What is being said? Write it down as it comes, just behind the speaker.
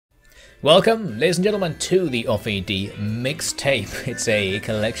Welcome, ladies and gentlemen, to the Offy-D mixtape. It's a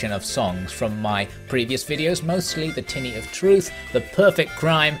collection of songs from my previous videos, mostly The Tinny of Truth, The Perfect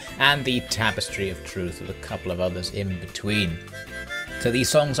Crime, and The Tapestry of Truth, with a couple of others in between. So these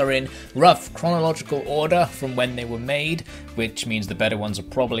songs are in rough chronological order from when they were made, which means the better ones are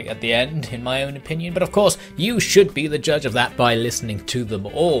probably at the end, in my own opinion. But of course, you should be the judge of that by listening to them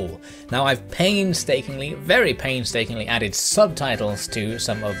all. Now, I've painstakingly, very painstakingly added subtitles to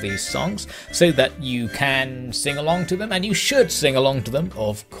some of these songs so that you can sing along to them, and you should sing along to them,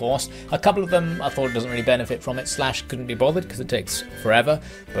 of course. A couple of them I thought it doesn't really benefit from it, / couldn't be bothered because it takes forever.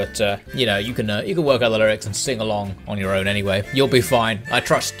 But you know, you can work out the lyrics and sing along on your own anyway. You'll be fine. I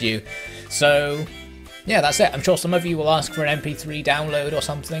trust you. So yeah, that's it. I'm sure some of you will ask for an MP3 download or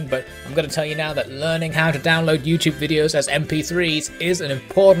something, but I'm going to tell you now that learning how to download YouTube videos as MP3s is an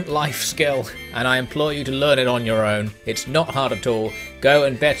important life skill, and I implore you to learn it on your own. It's not hard at all. Go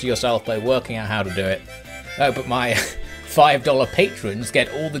and better yourself by working out how to do it. Oh, but my $5 patrons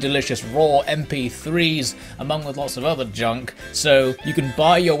get all the delicious raw MP3s among with lots of other junk, so you can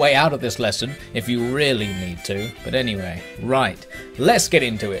buy your way out of this lesson if you really need to. But anyway, right, let's get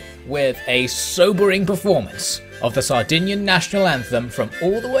into it with a sobering performance of the Sardinian national anthem from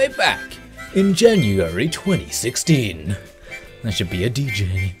all the way back in January 2016. That should be a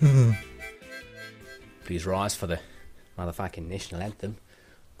DJ. Please rise for the motherfucking national anthem.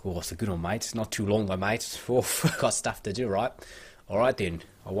 Of course, a good one, mate. It's not too long though, mate. Oh, got stuff to do, right? Alright then.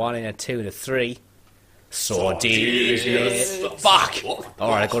 A 1 and a 2 and a 3. Sardines. Fuck!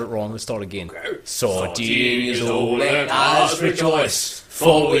 Alright, I got it wrong. Let's start again. Sardines, all let us rejoice,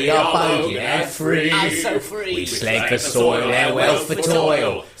 for we are bogan and free. So free. We slag for soil and wealth for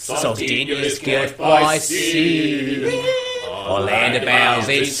toil. Sardinia's gift by sea. Our land abounds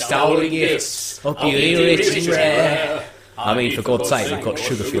in stolen gifts of beauty rich and rare. I mean, for God's sake, we've got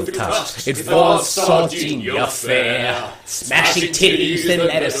Sugarfield Touch. It was Sardinia fair. Smashing titties and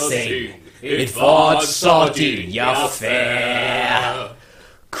let us sing. It was Sardinia fair.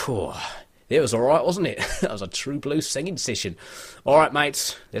 Cool. It was alright, wasn't it? That was a true blues singing session. Alright,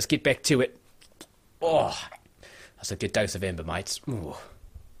 mates, let's get back to it. Oh, that's a good dose of Ember, mates.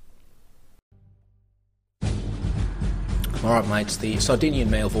 Alright, mates, the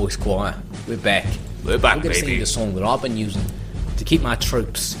Sardinian male voice choir. We're back. We're going to sing the song that I've been using to keep my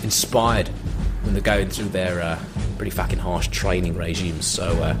troops inspired when they're going through their pretty fucking harsh training regimes.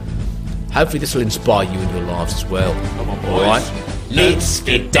 So hopefully this will inspire you in your lives as well. Come on, boys. Alright? Let's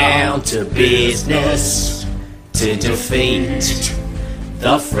get down to business to defeat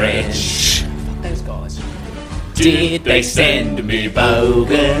the French. Fuck those guys. Did they send me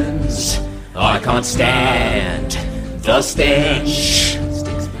bogans? I can't stand the stench.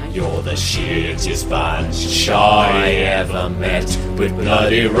 You're the shittest bunch I ever met, but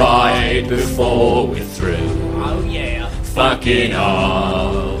bloody right before we're through. Oh yeah. Fucking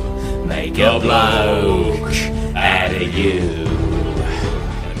all, make a bloke out of you.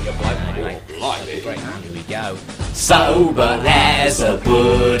 Here we go. Sober as a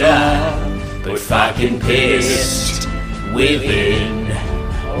Buddha, but fucking pissed within.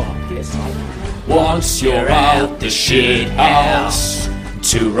 Once you're out the shit house,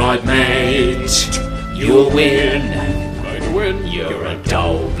 too right, mate, you'll win. You're a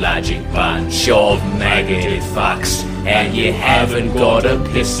dull-bludging bunch of maggot fucks, and you haven't got a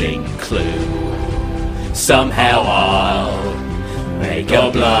pissing clue. Somehow I'll make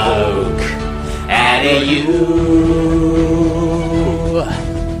a bloke out of you.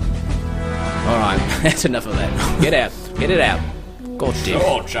 Alright, that's enough of that. Get out. Get it out. God damn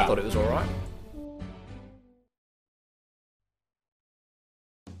it. Thought it was alright.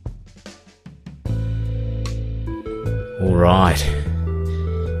 Alright,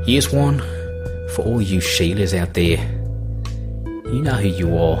 here's one for all you Sheilas out there. You know who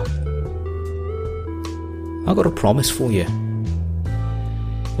you are. I got a promise for you.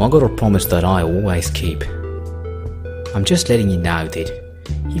 I got a promise that I always keep. I'm just letting you know that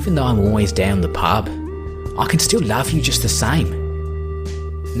even though I'm always down the pub, I can still love you just the same.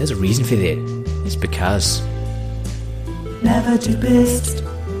 And there's a reason for that. It's because never too pissed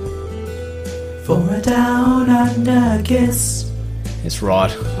for a down under kiss. That's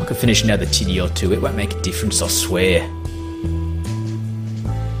right, I could finish another titty or two, it won't make a difference, I swear.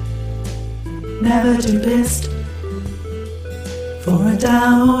 Never too pissed for a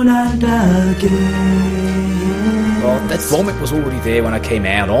down under kiss. Oh, that vomit was already there when I came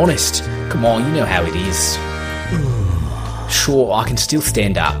out, honest. Come on, you know how it is. Sure, I can still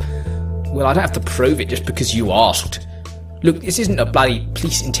stand up. Well, I don't have to prove it just because you asked. Look, this isn't a bloody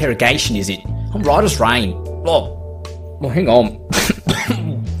police interrogation, is it? I'm right as rain. Oh, well, hang on.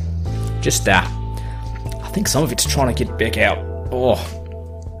 Just I think some of it's trying to get back out.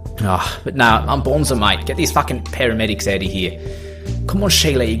 But no, I'm Bonza, mate. Get these fucking paramedics out of here. Come on,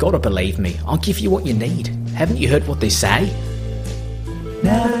 Sheila, you gotta believe me. I'll give you what you need. Haven't you heard what they say?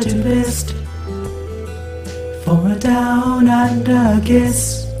 Never too pissed for a down under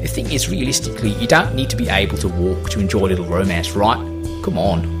kiss. The thing is, realistically, you don't need to be able to walk to enjoy a little romance, right? Come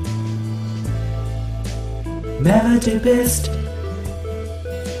on. Never too pissed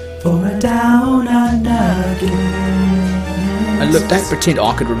for a down under kiss. And look, don't pretend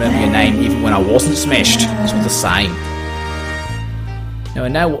I could remember your name even when I wasn't smashed. It's all the same. Now I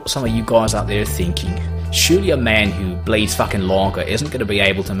know what some of you guys out there are thinking. Surely a man who bleeds fucking lager isn't going to be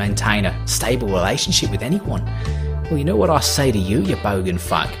able to maintain a stable relationship with anyone. Well, you know what I say to you, you bogan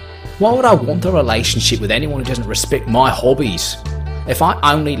fuck? Why would I want a relationship with anyone who doesn't respect my hobbies? If I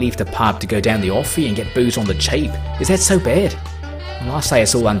only leave the pub to go down the Offy and get booze on the cheap, is that so bad? Well, I say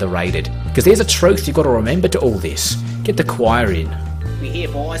it's all underrated, because there's a truth you've got to remember to all this. Get the choir in. We here,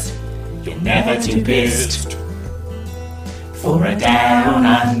 boys. You're never too pissed for a down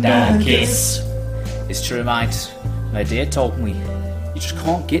under kiss. It's true, mate. My dad told me. You just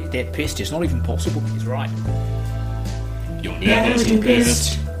can't get that pissed. It's not even possible. He's right. You're never too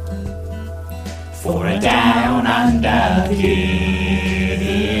pissed for a down under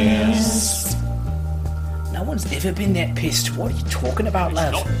kiss. No one's ever been that pissed. What are you talking about,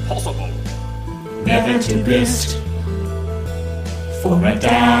 love? It's not possible. Never too pissed for a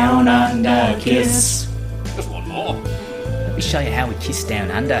down under kiss. Just one more. Let me show you how we kiss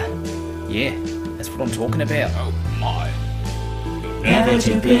down under. Yeah, that's what I'm talking about. Oh my. Never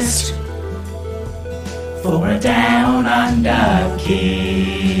too pissed for a down under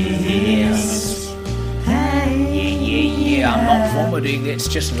kiss. Yeah, I'm not vomiting, it's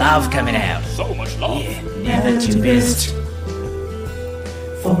just love coming out. So much love. Yeah. Never too pissed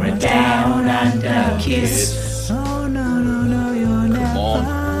for a down under kiss. Oh no, you're never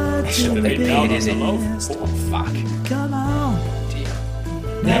on. It's not that bad, is it? Oh fuck. Come on. Dear.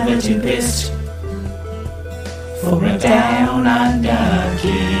 Never too pissed for a down under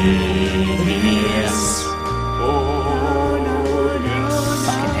kiss.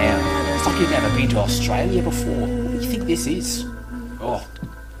 Fucking hell. It's like you've never been to Australia before. What do you think this is? Oh.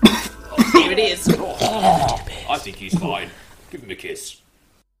 Here it is. I think he's fine. Give him a kiss.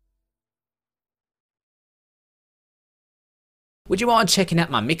 Would you mind checking out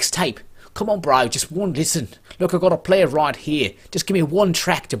my mixtape? Come on, bro, just one listen. Look, I got a player right here. Just give me one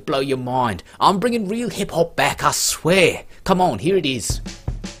track to blow your mind. I'm bringing real hip-hop back, I swear. Come on, here it is.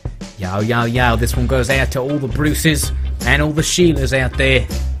 Yo, this one goes out to all the Bruces and all the Sheilas out there.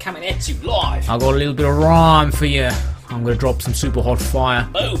 Coming at you live. I got a little bit of rhyme for you. I'm gonna drop some super hot fire.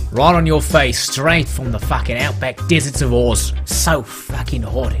 Boom. Right on your face, straight from the fucking outback deserts of Oz. So fucking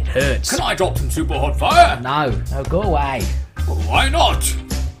hot, it hurts. Can I drop some super hot fire? No, go away. Well, why not?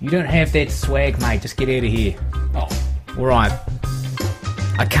 You don't have that swag, mate. Just get out of here. Oh. Alright.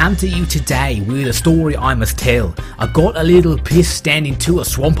 I come to you today with a story I must tell. I got a little pissed and into a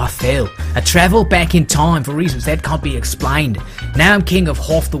swamp I fell. I travelled back in time for reasons that can't be explained. Now I'm king of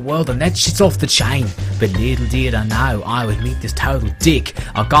half the world and that shit's off the chain. But little did I know I would meet this total dick.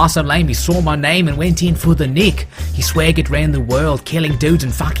 A guy so lame he saw my name and went in for the nick. He swaggered round the world killing dudes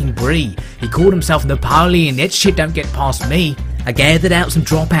and fucking brie. He called himself Napoleon, that shit don't get past me. I gathered out some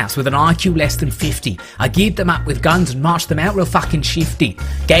dropouts with an IQ less than 50. I geared them up with guns and marched them out real fucking shifty.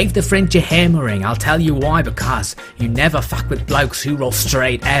 Gave the French a hammering, I'll tell you why, because you never fuck with blokes who roll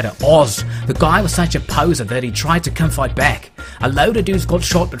straight out of Oz. The guy was such a poser that he tried to come fight back. A load of dudes got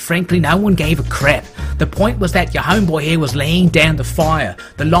shot, but frankly no one gave a crap. The point was that your homeboy here was laying down the fire.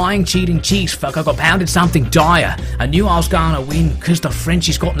 The lying, cheating cheese fucker got pounded something dire. I knew I was gonna win, cause the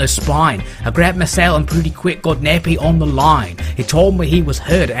Frenchie's got no spine. I grabbed my cell and pretty quick got nappy on the line. He told me he was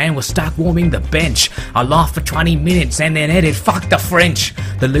hurt and was stuck warming the bench. I laughed for 20 minutes and then added, fuck the French.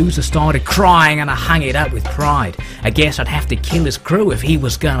 The loser started crying and I hung it up with pride. I guess I'd have to kill his crew if he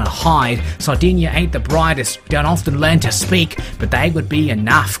was gonna hide. Sardinia ain't the brightest, don't often learn to speak, but they would be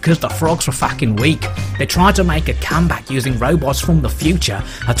enough cause the frogs were fucking weak. They tried to make a comeback using robots from the future.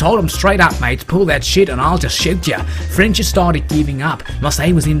 I told them straight up, mates, pull that shit and I'll just shoot ya. French just started giving up, must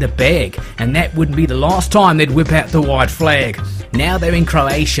say was in the bag, and that wouldn't be the last time they'd whip out the white flag. Now they're in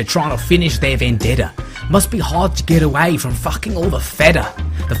Croatia trying to finish their vendetta. Must be hard to get away from fucking all the feta.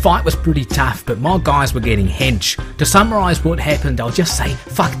 The fight was pretty tough, but my guys were getting hench. To summarise what happened, I'll just say,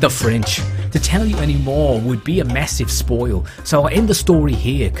 fuck the French. To tell you any more would be a massive spoil, so I'll end the story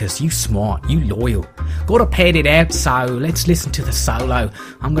here, cause you smart, you loyal. Gotta pad it out, so let's listen to the solo.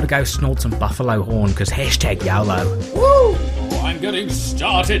 I'm gonna go snort some buffalo horn, cause hashtag YOLO. Woo! I'm getting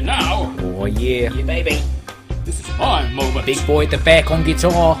started now. Oh yeah. Yeah, baby. This is my moment. Big boy at the back on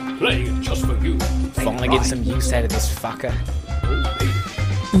guitar. Playing it just for you. Finally getting some use out of this fucker.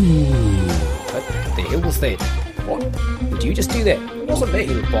 What the hell was that? What? Did you just do that? It wasn't me,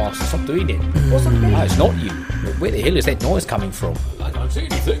 little bastard. Stop doing it. Wasn't me. No, it's not you. Where the hell is that noise coming from? I can't see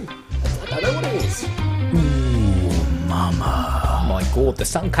anything. I don't know what it is. Ooh, mama. Oh my god, there's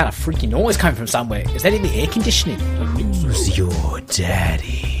some kind of freaky noise coming from somewhere. Is that in the air conditioning? Who's your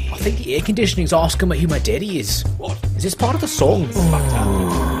daddy? I think the air conditioning's asking me who my daddy is. What? Is this part of the song?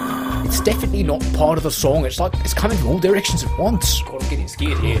 It's definitely not part of the song. It's like it's coming from all directions at once. God, I'm getting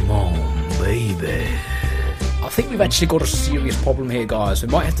scared here. Come on, baby. I think we've actually got a serious problem here, guys. We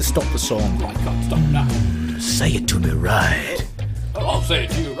might have to stop the song. I can't stop now. Say it to me right. Oh, I'll say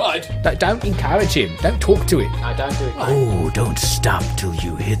it to you right. Don't encourage him. Don't talk to it. No, don't do it. Oh, don't stop till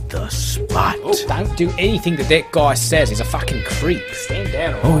you hit the spot. Oh, don't do anything that guy says. He's a fucking creep. Stand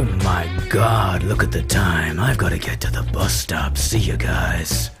down. Oh my god, look at the time. I've got to get to the bus stop. See you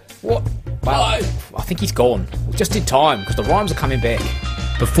guys. What? Well, I think he's gone. Just in time, because the rhymes are coming back.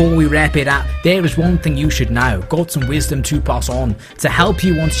 Before we wrap it up, there is one thing you should know. Got some wisdom to pass on to help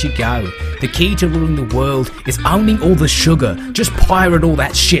you once you go. The key to ruling the world is owning all the sugar. Just pirate all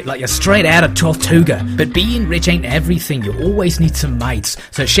that shit like you're straight out of Tortuga. But being rich ain't everything, you always need some mates.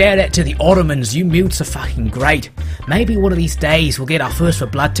 So shout out to the Ottomans, you mutes are fucking great. Maybe one of these days we'll get our thirst for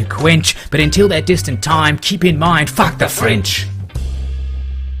blood to quench. But until that distant time, keep in mind, fuck the French.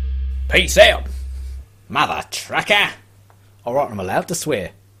 Peace out, mother trucker. Alright, I'm allowed to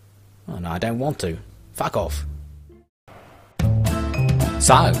swear. Oh no, I don't want to. Fuck off.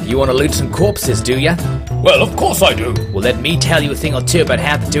 So, you want to loot some corpses, do ya? Well, of course I do. Well, let me tell you a thing or two about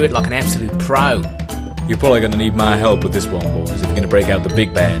how to do it like an absolute pro. You're probably gonna need my help with this one, boys, if you're gonna break out the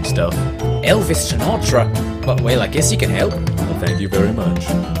big band stuff. Elvis Sinatra? But, well, I guess you can help. Well, thank you very much.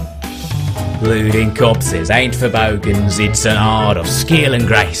 Looting corpses ain't for bogans, it's an art of skill and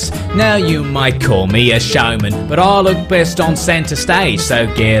grace. Now you might call me a showman, but I look best on centre stage. So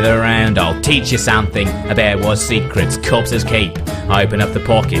get around, I'll teach you something about what secrets corpses keep. Open up the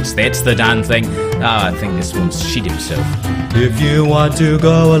pockets, that's the done thing. Oh, I think this one's shit himself. If you want to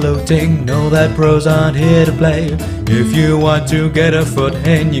go a-looting, know that pros aren't here to play. If you want to get a foot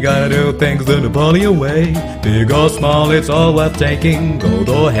in, you gotta do things the Napoleon way. Big or small, it's all worth taking. Gold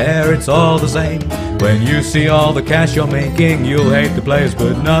or hair, it's all the same. When you see all the cash you're making, you'll hate the place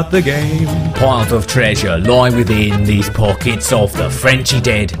but not the game. Piles of treasure lie within these pockets of the Frenchy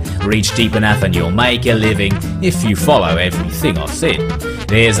dead. Reach deep enough and you'll make a living if you follow everything I've said.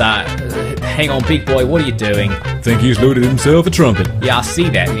 There's a... hang on, big boy, what are you doing? Think he's loaded himself a trumpet. Yeah, I see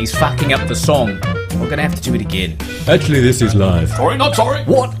that, and he's fucking up the song. We're gonna have to do it again. Actually, this is live. Sorry, not sorry.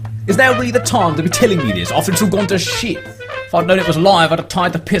 What? Is now really the time to be telling me this? After it's all gone to shit. If I'd known it was live, I'd have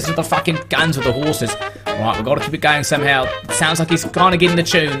tied the piss of the fucking guns with the horses. Right, we've got to keep it going somehow. It sounds like he's kind of getting the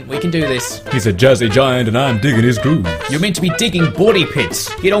tune. We can do this. He's a jazzy giant and I'm digging his groove. You're meant to be digging body pits.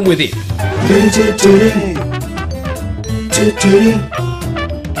 Get on with it.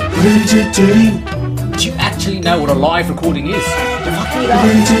 Do you actually know what a live recording is? You're fucking it up.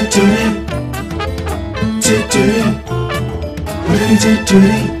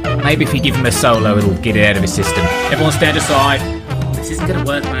 Maybe if you give him a solo, it'll get it out of his system. Everyone stand aside. This isn't gonna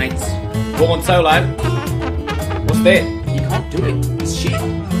work, mates. Go on, solo. What's that? You can't do it. It's shit.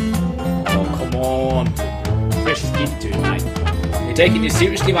 Oh, come on. Precious kid to it, mate. You're taking this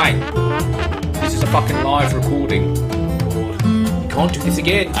seriously, mate. This is a fucking live recording. You can't do this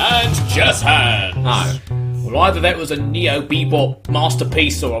again. And jazz hands. No. Well, either that was a neo-bebop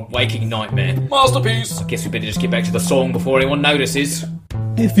masterpiece or a waking nightmare. Masterpiece. I guess we better just get back to the song before anyone notices.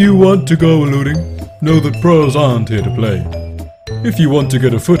 If you want to go a-looting, know that pros aren't here to play. If you want to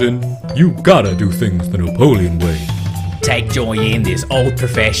get a foot in, you gotta do things the Napoleon way. Take joy in this old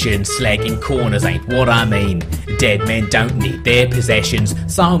profession, slagging corners ain't what I mean. Dead men don't need their possessions,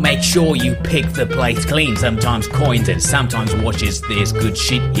 so make sure you pick the place clean. Sometimes coins and sometimes watches, there's good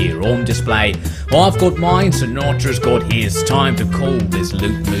shit here on display. I've got mine, Sinatra's got his, time to call this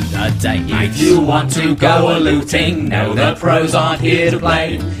loot moot a day. If you want to go a-looting, know the pros aren't here to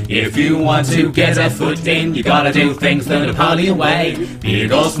play. If you want to get a foot in, you gotta do things the Napoleon way.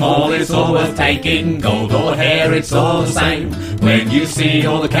 Big or small, it's all worth taking, gold or hair, it's all the same. When you see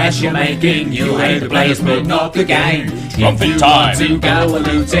all the cash you're making, you hate the place but not the game. If you want to go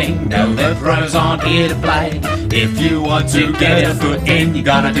a-looting, know the pros aren't here to play. If you want to get a foot in, you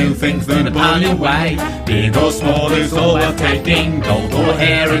gotta do things the Napoleon way. Big or small, it's all worth taking, gold or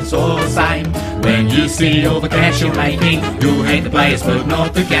hair, it's all the same. When you see all the cash you're making, you'll hate the place but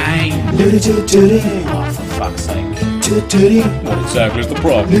not the game. Oh, for fuck's sake. What exactly is the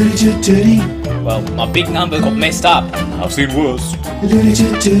problem? Well, my big number got messed up. I've seen worse.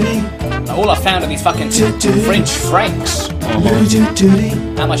 All I found are these fucking French francs.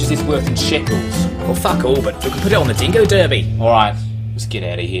 How much is this worth in shekels? Well, fuck all, but we can put it on the Dingo Derby. Alright, let's get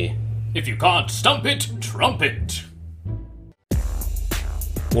out of here. If you can't stump it, trump it.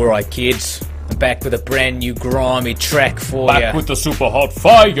 Alright, kids. I'm back with a brand new grimy track for you. Back with the super hot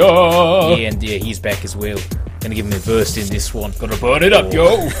fire. Yeah, and yeah, he's back as well. Gonna give him a verse in this one. Gonna burn it up,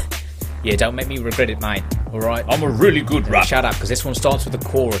 yo. Yeah, don't make me regret it, mate. Alright? I'm a really good rapper. Shut up, because this one starts with a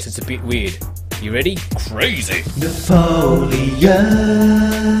chorus. It's a bit weird. You ready? Crazy. Napoleon.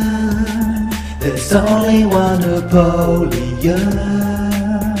 There's only one Napoleon.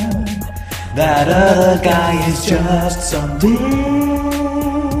 That other guy is just some dick.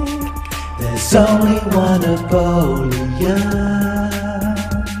 There's only one Napoleon.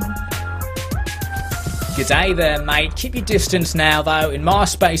 G'day there, mate. Keep your distance now, though. In my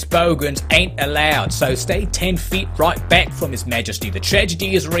space, bogans ain't allowed. So stay 10 feet right back from His Majesty. The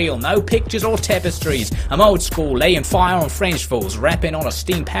tragedy is real. No pictures or tapestries. I'm old school, laying fire on French fools. Rapping on a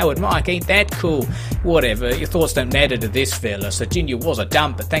steam-powered mic, ain't that cool? Whatever, your thoughts don't matter to this fella. Virginia was a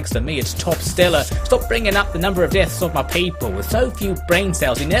dump, but thanks to me, it's top stellar. Stop bringing up the number of deaths of my people. With so few brain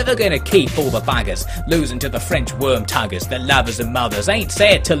cells, you're never gonna keep all the buggers. Losing to the French worm tuggers, the lovers and mothers. Ain't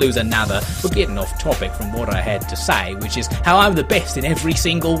sad to lose another. We're getting off topic from what I had to say, which is how I'm the best in every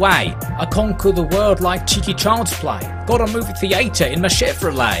single way. I conquer the world like cheeky child's play. Got a movie theatre in my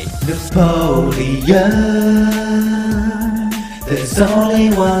Chevrolet. Napoleon. There's only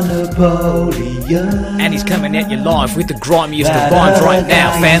one Napoleon. And he's coming at you live with the grimiest of rhymes right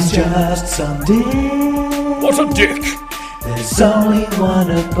now, fam. Just some dick. What a dick. There's only one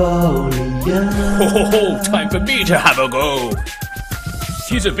Napoleon. Ho, time for me to have a go.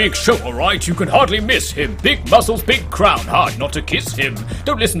 He's a big show, alright, you can hardly miss him. Big muscles, big crown, hard not to kiss him.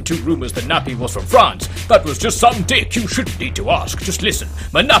 Don't listen to rumours that Nappy was from France. That was just some dick, you shouldn't need to ask. Just listen,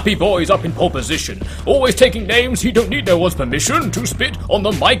 my Nappy boy's up in pole position. Always taking names, he don't need no one's permission to spit on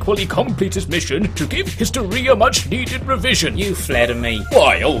the mic while he completes his mission to give history a much needed revision. You flatter me.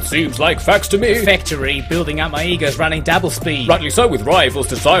 Why, all seems like facts to me. Factory, building up my egos, running double speed. Rightly so, with rivals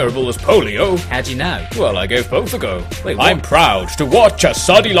desirable as polio. How'd you know? Well, I gave both a go. Wait, what? I'm proud to watch us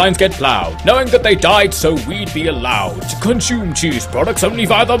Saudi lines get plowed, knowing that they died so we'd be allowed to consume cheese products only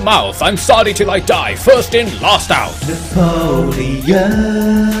via the mouth. I'm Saudi till I die, first in, last out. Napoleon.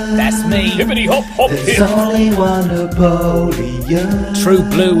 That's me. Hippity hop hop There's hip. only one Napoleon. True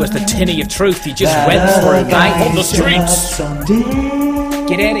blue as the tinny of truth you just went through, mate. On the streets. Some dick.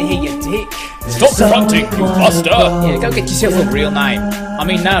 Get out of here, you dick. Stop fronting, you buster. Yeah, go get yourself a real name. I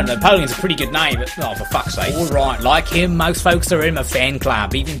mean, no, Napoleon's a pretty good name, but oh, for fuck's sake. Alright, like him, most folks are in my fan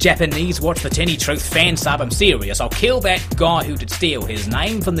club. Even Japanese watch the Tinny Truth fan sub. I'm serious, I'll kill that guy who did steal his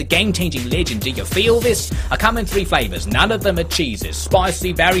name from the game-changing legend. Do you feel this? I come in 3 flavours, none of them are cheeses.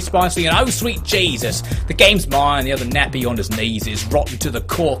 Spicy, very spicy, and oh sweet Jesus. The game's mine, the other nappy on his knees is rotten to the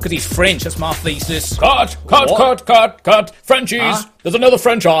core, cause he's French, that's my thesis. Cut. Frenchies. Huh? There's another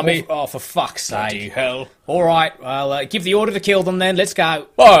French army. Oh, for fuck's Bloody sake. hell. Alright, well, give the order to kill them then, let's go.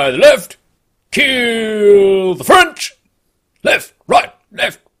 By the left, kill the French. Left, right,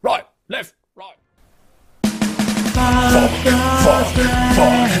 left, right, left, right.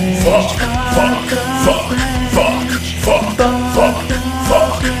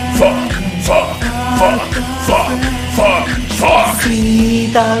 See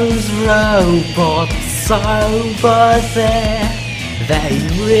those robots over there. They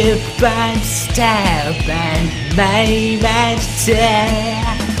rip and stab and maim and tear.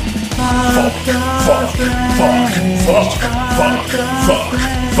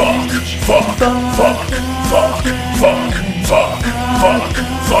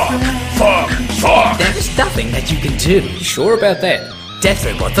 There's nothing that you can do. Sure about that? Death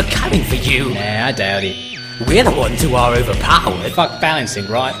robots are coming for you. Nah, I doubt it. We're the ones who are overpowered. Fuck balancing,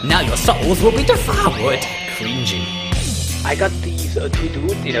 right? Now your souls will be devoured. Cringy. I got these two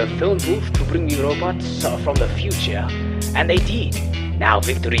dudes in a film booth to bring me robots from the future, and they did. Now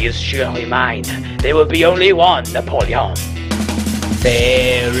victory is surely mine. There will be only one Napoleon.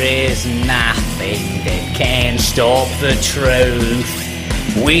 There is nothing that can stop the truth.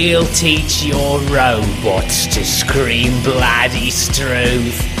 We'll teach your robots to scream bloody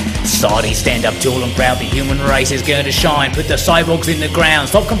struth. Sardi, stand up tall and proud, the human race is going to shine. Put the cyborgs in the ground,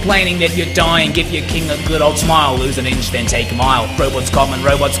 stop complaining that you're dying. Give your king a good old smile, lose an inch then take a mile. Robots come and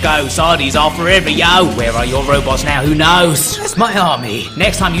robots go, Sardis are forever, yo. Where are your robots now, who knows? That's my army.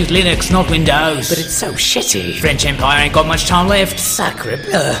 Next time use Linux, not Windows. But it's so shitty. French Empire ain't got much time left. Sacre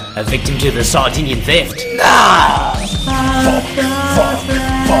bleu. A victim to the Sardinian theft. No!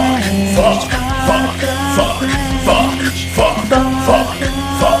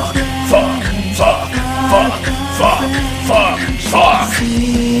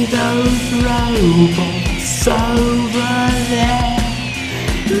 See those robots over there.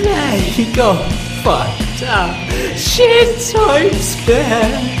 They got fucked up. Shit Times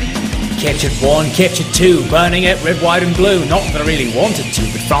Square. Captured 1, captured 2, burning it red, white and blue. Not that I really wanted to,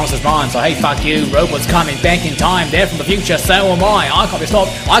 but France is mine, so hey fuck you. Robots coming back in time, they're from the future, so am I. I can't be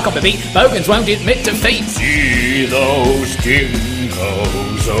stopped, I can't be beat, Bogans won't admit defeat. See those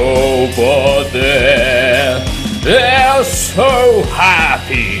dingoes over there. They're so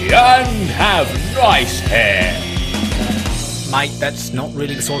happy and have nice hair. Mate, that's not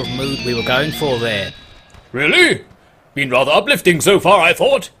really the sort of mood we were going for there. Really? Been rather uplifting so far, I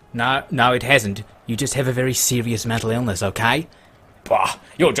thought. No, it hasn't. You just have a very serious mental illness, okay? Bah,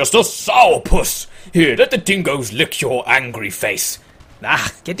 you're just a sourpuss. Here, let the dingoes lick your angry face.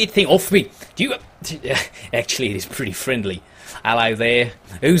 Ah, get that thing off me. Do you... Actually, it is pretty friendly. Hello there.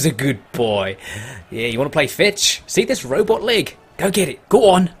 Who's a good boy? Yeah, you want to play fetch? See this robot leg? Go get it. Go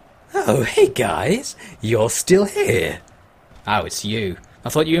on. Oh, hey guys. You're still here. Oh, it's you. I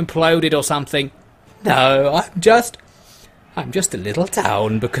thought you imploded or something. No, I'm just a little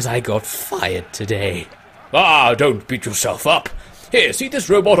down because I got fired today. Ah, don't beat yourself up. Here, see this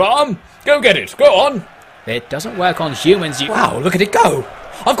robot arm? Go get it. Go on. It doesn't work on humans, you... Wow, look at it go.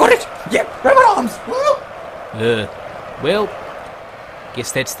 I've got it. Yep, robot arms. Well,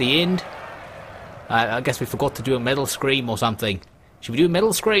 guess that's the end. I guess we forgot to do a metal scream or something. Should we do a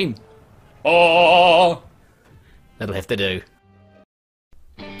metal scream? Oh. That'll have to do.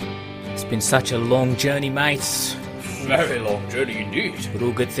 It's been such a long journey, mates. Very long journey indeed. But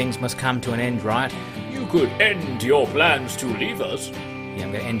all good things must come to an end, right? You could end your plans to leave us. Yeah,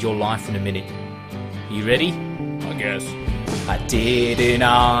 I'm gonna end your life in a minute. You ready? I guess. I didn't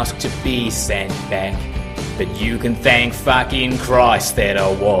ask to be sent back, but you can thank fucking Christ that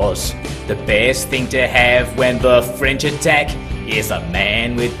I was. The best thing to have when the French attack is a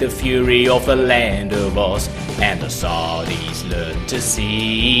man with the fury of the land of Oz. And the Saudis learn to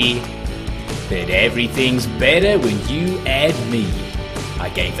see that everything's better when you add me. I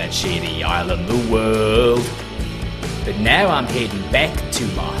gave that shitty island the world, but now I'm heading back to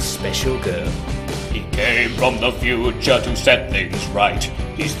my special girl. He came from the future to set things right.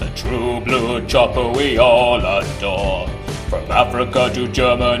 He's the true blue chopper we all adore. From Africa to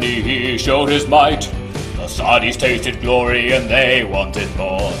Germany he showed his might. The Saudis tasted glory and they wanted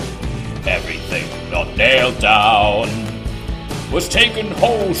more. Everything not nailed down was taken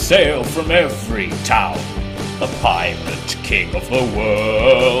wholesale from every town. The pirate king of the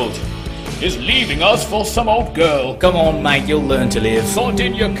world is leaving us for some old girl. Come on, mate, you'll learn to live.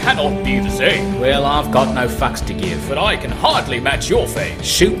 Sorted, you cannot be the same. Well, I've got no fucks to give. But I can hardly match your fame.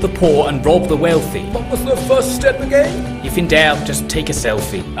 Shoot the poor and rob the wealthy. What was the first step again? If in doubt, just take a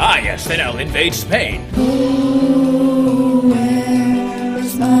selfie. Ah yes, then I'll invade Spain. Oh,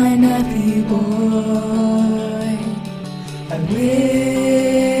 where's my nappy boy? I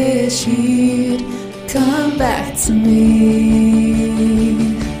wish he'd come back to me.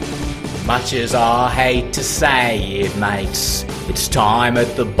 Much as I hate to say it, mates, it's time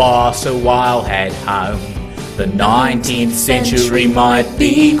at the bar, so I'll head home. The 19th century might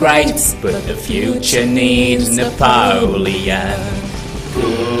be great, but the future needs Napoleon.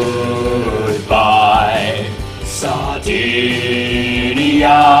 Goodbye, Sardinia.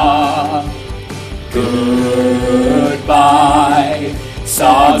 Goodbye,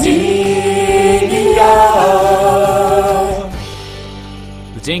 Sardinia.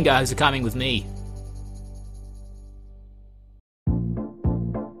 The dingoes are coming with me.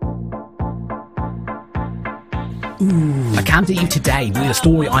 I come to you today with a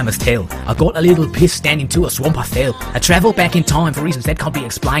story I must tell. I got a little pissed and into a swamp I fell. I travelled back in time for reasons that can't be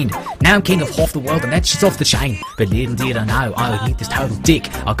explained. Now I'm king of half the world and that shit's off the chain. But little did I know I would meet this total dick.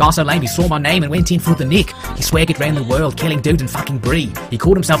 A guy so lame he saw my name and went in for the nick. He swaggered round the world killing dudes and fucking brie. He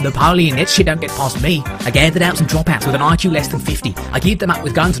called himself Napoleon, that shit don't get past me. I gathered out some dropouts with an IQ less than 50. I geared them up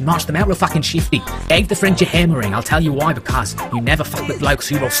with guns and marched them out real fucking shifty. Gave the French a hammering, I'll tell you why, because you never fuck with blokes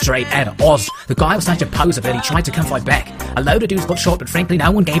who roll straight out of Oz. The guy was such a poser that he tried to come fight back. A load of dudes got shot, but frankly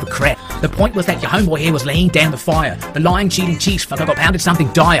no one gave a crap. The point was that your homeboy here was laying down the fire. The lying, cheating chief fucker got pounded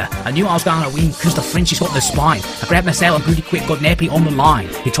something dire. I knew I was gonna win because the Frenchies got the spine. I grabbed my cell and pretty quick got Nappy on the line.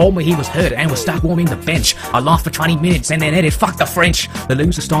 He told me he was hurt and was stuck warming the bench. I laughed for 20 minutes and then edited fuck the French. The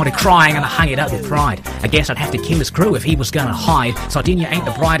loser started crying and I hung it up with pride. I guess I'd have to kill his crew if he was gonna hide. Sardinia ain't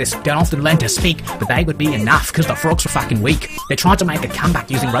the brightest, don't often learn to speak, but they would be enough because the frogs were fucking weak. They tried to make a comeback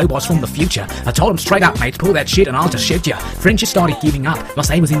using robots from the future. I told them straight up, mates, pull that shit and I'll just shoot ya. Frenchies started giving up, must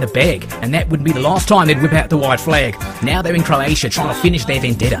say was in the bag, and that wouldn't be the last time they'd whip out the white flag. Now they're in Croatia trying to finish their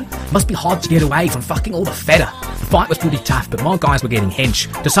vendetta. Must be hard to get away from fucking all the feta. The fight was pretty tough, but my guys were getting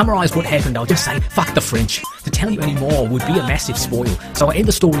hench. To summarise what happened, I'll just say, fuck the French. To tell you any more would be a massive spoil, so I end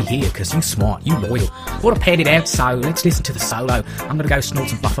the story here, cause you smart, you loyal. Thought I paired it out, so let's listen to the solo. I'm gonna go snort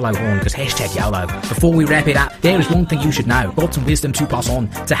some buffalo horn, cause hashtag YOLO. Before we wrap it up, there is one thing you should know, got some wisdom to pass on,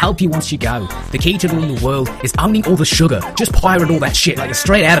 to help you once you go. The key to ruling the world is owning all the sugar. Just pirate all that shit like you're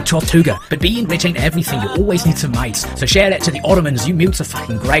straight out of Tortuga. But being rich ain't everything, you always need some mates. So shout out to the Ottomans, you mutes are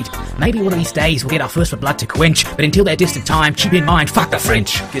fucking great. Maybe one of these days we'll get our first for blood to quench, but until that distant time, keep in mind, fuck the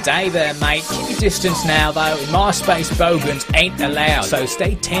French. G'day there, mate. Keep your distance now, though. In my space, bogans ain't allowed. So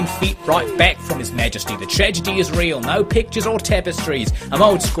stay 10 feet right back from His Majesty. The tragedy is real, no pictures or tapestries. I'm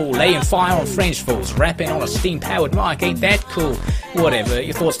old school, laying fire on French fools, rapping on a steam-powered mic, ain't that cool? Whatever,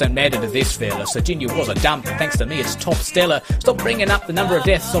 your thoughts don't matter to this fella. Sardinia was a dump, but thanks to me it's top stellar. Stop bringing up the number of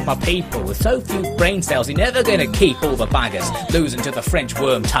deaths of my people. With so few brain cells, you're never gonna keep all the buggers. Losing to the French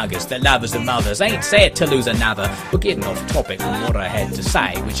worm tuggers, the lovers and mothers. Ain't sad to lose another. We're getting off topic from what I had to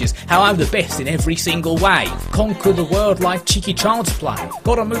say, which is how I'm the best in every single way. Conquer the world like cheeky child's play.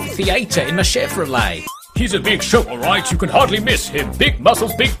 Got a movie theatre in my Chevrolet. He's a big show, alright, you can hardly miss him. Big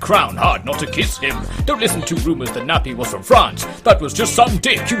muscles, big crown, hard not to kiss him. Don't listen to rumours that Nappy was from France. That was just some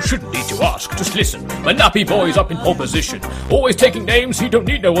dick, you shouldn't need to ask. Just listen, my Nappy boy's up in pole position. Always taking names, he don't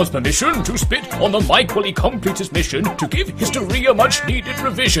need no one's permission to spit on the mic while he completes his mission to give history a much needed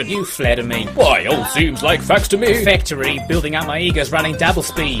revision. You flatter me. Why, all seems like facts to me. Factory, building up my egos, running double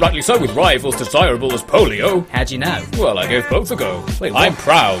speed. Rightly so, with rivals desirable as polio. How'd you know? Well, I gave both a go. Wait, what? I'm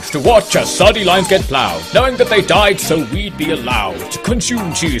proud to watch as Sardi lines get ploughed, knowing that they died so we'd be allowed to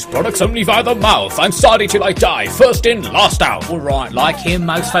consume cheese products only via the mouth. I'm Sardi till I die, first in, last out. Alright, like him,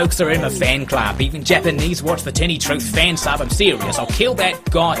 most folks are in a fan club. Even Japanese watch the Tinny Truth fan sub. I'm serious, I'll kill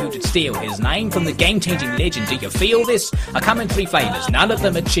that guy who did steal his name from the game-changing legend. Do you feel this? I come in 3 flavours, none of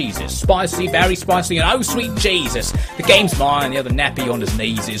them are cheeses. Spicy, very spicy, and oh sweet Jesus. The game's mine, the other Nappy on his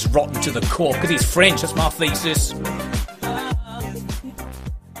knees is rotten to the core, cause he's French, that's my thesis.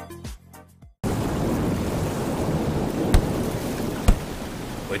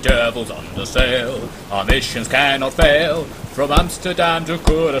 We're devils under sail, our missions cannot fail. From Amsterdam to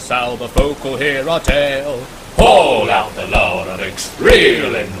Curaçao, the folk will hear our tale. Haul out the Lorix,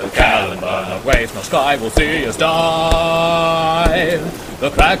 reel in the Calendar. The waves no sky will see us dive. The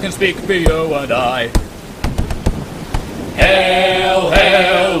Kraken speak be you and I. Hail,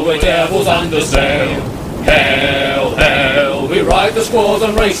 hail, we're devils under sail. Hail, hail, we ride the squalls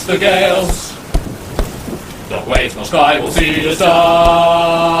and race the gales. The waves no sky will see us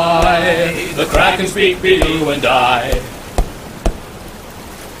die. The Kraken speak be you and I.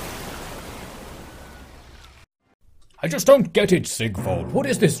 I just don't get it, Sigvold. What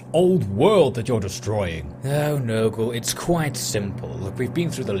is this old world that you're destroying? Oh, Nogel, it's quite simple. Look, we've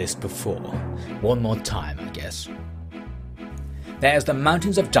been through the list before. One more time, I guess. There's the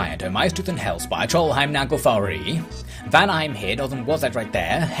Mountains of Giant, Meistuth and Hellspire, Trollheim, Nagelfari, Vanheim Head, or then was that right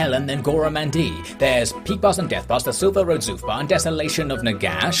there, Helen and Goramandi. There's Peak Boss and Death Boss, the Silver Road Zufbar, and Desolation of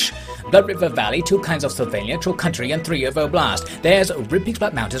Nagash, Blood River Valley, 2 kinds of Sylvania, Troll Country, and 3 of Oblast. There's Rib Peaks,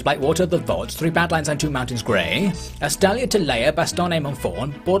 Black Mountains, Blackwater, The Vaults, 3 Badlands and 2 Mountains Grey, Astalia, Talea, Bastone,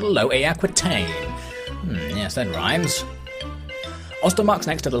 Monforn, Bordelot, Aquitaine. Yes, that rhymes. Ostermark's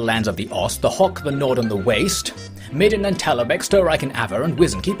next to the lands of the Ost, the Hock, the Nord, and the Waste. Midden and Talabek, Sturreich and Aver, and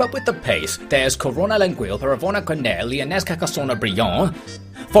Wizen keep up with the pace. There's Corona Lenguil, Paravona Cornell, Lyonesse, Carcassonne, Briand.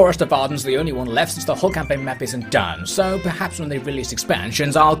 Forest of Arden's the only one left since the whole campaign map isn't done, so perhaps when they release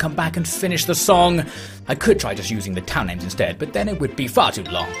expansions I'll come back and finish the song. I could try just using the town names instead, but then it would be far too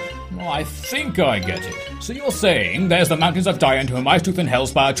long. Oh, I think I get it. So you're saying there's the Mountains of Giant, Meistuth and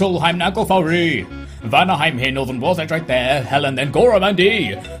Hellspire, Trollheim, Nagelfari, Vanaheim here, Northern Warsack right there, Helen and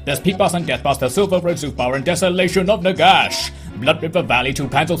Goramandi. There's Peak Boss and Death Boss, the Silver Road Zufbar, and Desolation of Nagash. Blood River Valley, 2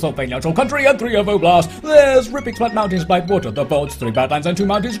 Pans of Sylvania, Troll Country, and 3 of Oblast. There's Ripping Flat Mountains, Blackwater, the Vaults, 3 Badlands and 2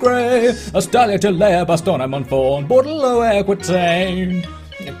 Mountains Grey. Astalia, Talea, Bastone, Monforn, Bordelot, Aquitaine.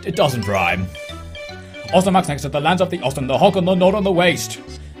 It doesn't rhyme. Ostermark's next to the lands of the Ost and the Hock and the Nord and the Waste.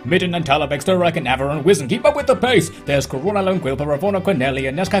 Midden and Talabexter, Reckon, Aver and Wizen, keep up with the pace. There's Corona, Lone Quilpa, Ravona,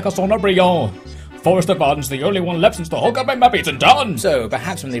 Cornelia, Nesca, Cassona, Brion. Forest of Arden's the only one left since the Hulk up my map isn't done. So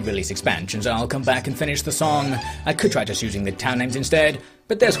perhaps when they release expansions, I'll come back and finish the song. I could try just using the town names instead,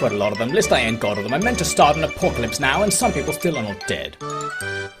 but there's quite a lot of them. List I ain't got of them. I meant to start an apocalypse now, and some people still are not dead.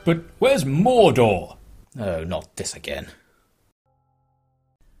 But where's Mordor? Oh, not this again.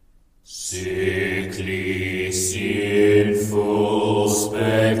 Sickly, sinful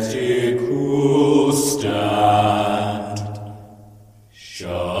spectacle stand,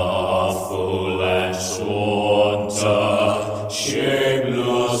 shuffle and saunter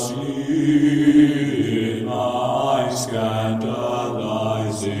shamelessly in my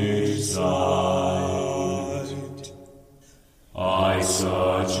scandalizing sight. I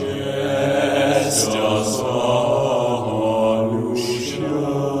suggest a solution.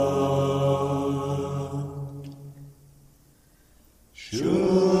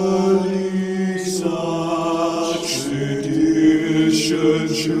 Surely such sedition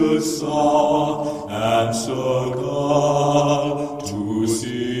should sound and circle to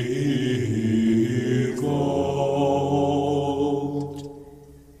see gold.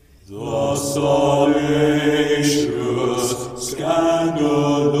 The salacious,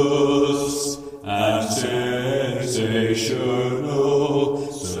 scandalous, and sensational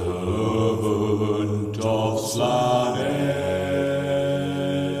servant of Slanesh,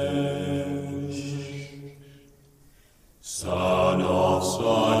 son of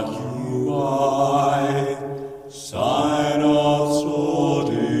Slacuai, sign of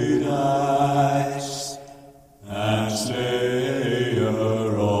sordid acts, and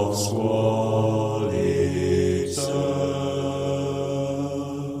slayer of squalid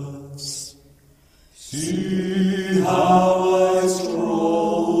serfs. See how I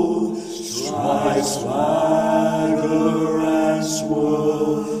stroll, strike, swagger, and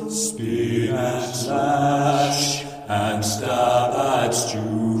swirl, spin and slash, and stab at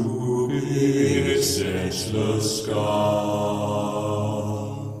stupid, senseless scum.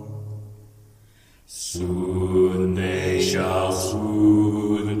 Soon they shall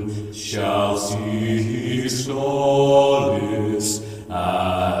seek solace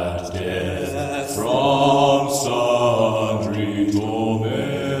and death from sundry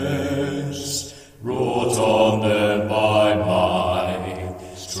torments wrought on them by my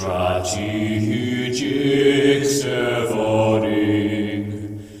strategic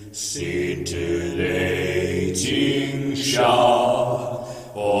severing, scintillating shower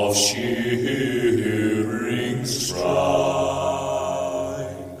of shivering strikes.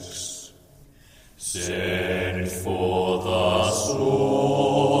 Send for the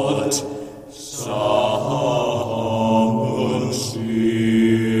sword, summon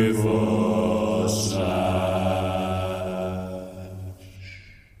silver slash.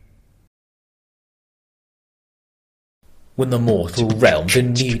 When the mortal realm's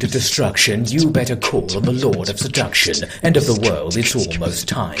in need of destruction, you better call on the Lord of Seduction. End of the world, it's almost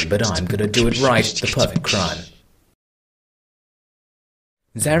time, but I'm gonna do it right, the perfect crime.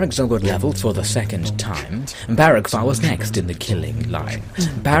 Zarek Zogod leveled for the second time. Barakfar was next in the killing line.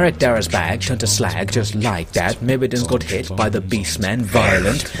 Barak Dara's bag turned to slag just like that. Myrmidons got hit by the beastmen,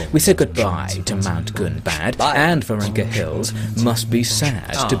 violent. We said goodbye to Mount Gunbad, and Varenka Hills must be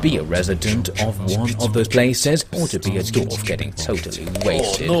sad to be a resident of one of those places, or to be a dwarf getting totally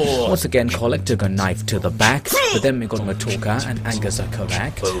wasted. Once again, Kolek took a knife to the back, but then we got Matorka and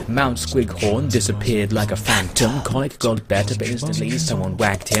Angazakorak. Mount Squighorn disappeared like a phantom. Kolek got better, but instantly someone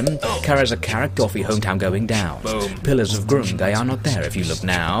whacked him. Kara's a carrot, Offy hometown going down. Pillars of Grungai are not there if you look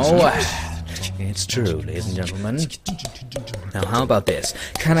now. It's true, ladies and gentlemen. Now how about this?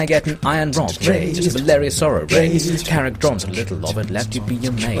 Can I get an iron rod raised? Valeria Sorrow raised? Carrick drums a little of it left, you'd be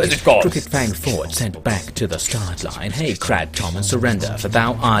amazed. Crooked Fang forward, sent back to the start line. Hey, Crad Tom, and surrender, for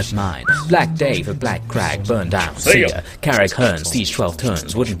thou art mine. Black Dave of Black Crag burned down. See ya. Carrick Hearns, these 12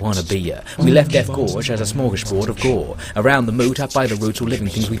 turns, wouldn't want to be ya. We left Death Gorge as a smorgasbord of gore. Around the moot, up by the roots, all living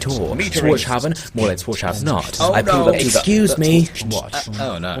things we tore. Swarshhaven, more like Swarshhaven not. I pulled up to excuse me. What?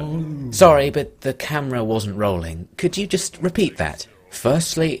 Oh no. Sorry, but the camera wasn't rolling. Could you just repeat that?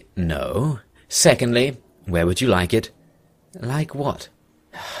 Firstly, no. Secondly, where would you like it? Like what?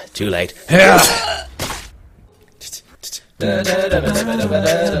 Too late.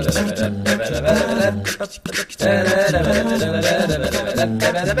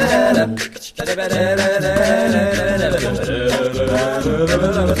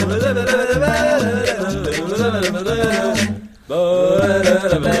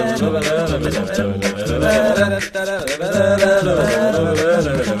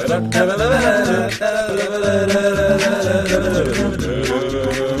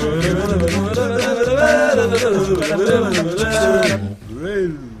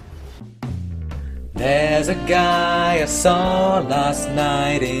 There's a guy I saw last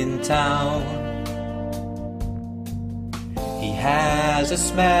night in town. He has a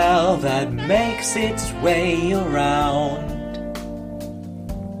smell that makes its way around.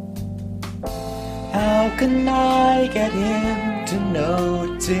 How can I get him to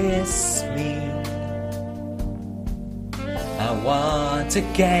notice me? I want a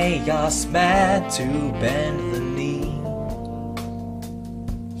chaos man to bend the knee.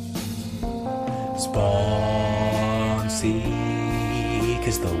 Spawn Seek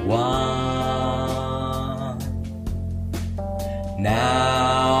is the one.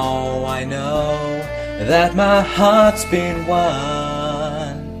 Now I know that my heart's been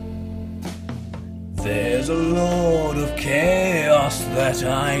won. There's a lord of chaos that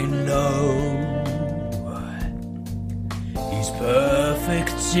I know. He's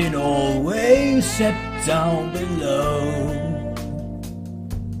perfect in all ways except down below.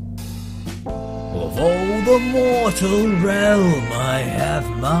 Of all the mortal realm I have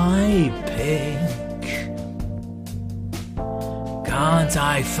my pick. Can't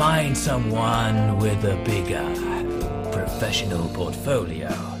I find someone with a bigger professional portfolio?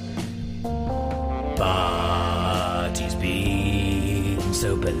 But he's been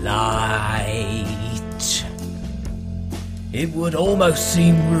so polite. It would almost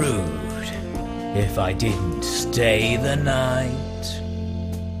seem rude if I didn't stay the night.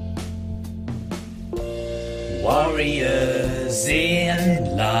 Warriors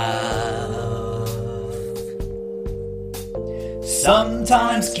in love,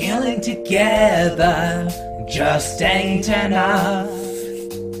 sometimes killing together just ain't enough.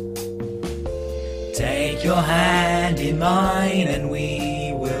 Take your hand in mine and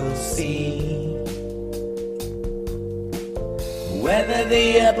we will see whether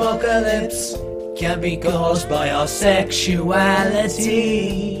the apocalypse can be caused by our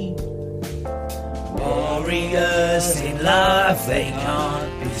sexuality. Warriors in love, they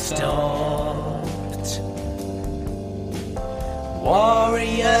can't be stopped.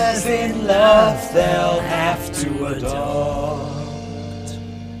 Warriors in love, they'll have to adopt.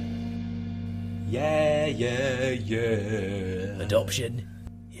 Yeah, yeah, yeah. Adoption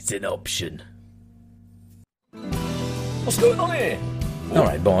is an option. What's going on here?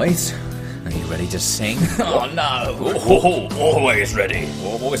 Alright, boys. Are you ready to sing? Oh no! Oh, always ready.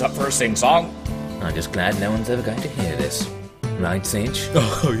 Always up for a sing-song. I'm just glad no one's ever going to hear this. Right, Sage?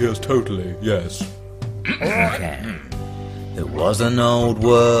 Oh, yes, totally, yes. Okay. There was an old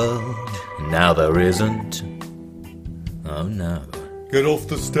world, now there isn't. Oh no. Get off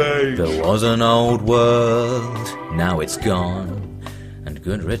the stage. There was an old world, now it's gone. And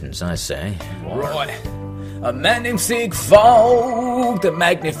good riddance, I say. Right. A man named Sigfold the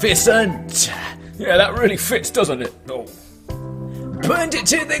Magnificent. Yeah, that really fits, doesn't it? Oh. Burned it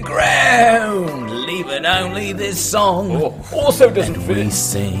to the ground, leaving only this song. Oh, also doesn't and fit. We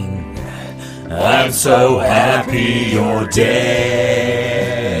sing, I'm so happy you're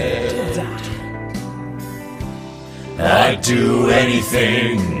dead. I'd do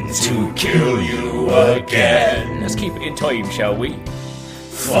anything to kill you again. Let's keep it in time, shall we?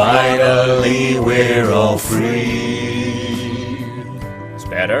 Finally we're all free It's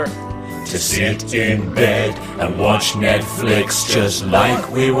better. to sit in bed and watch Netflix just like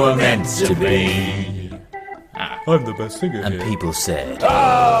we were meant to be. I'm the best singer And here. people said,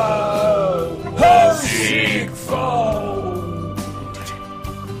 Oh, Sigfold.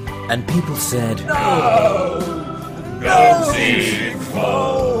 And people said, no,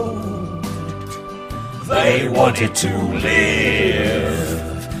 Sigfold. They wanted to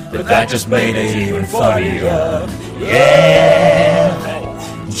live, but that just made it even funnier. Yeah.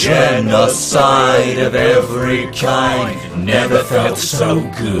 Genocide of every kind never felt so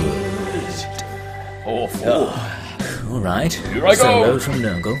good. awful. Alright, Here I so go. Rose from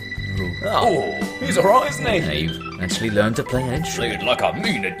Nurgle. Oh, he's alright, isn't he? Now you've actually learned to play an instrument. Played like a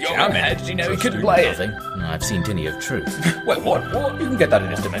mean young man. Did you know he couldn't play it? Nothing. I've seen Tinny of Truth. Wait, what? What? You can get that in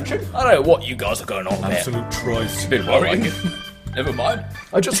this dimension? I don't know what you guys are going on there. Absolute trice. It's a bit worrying. Never mind.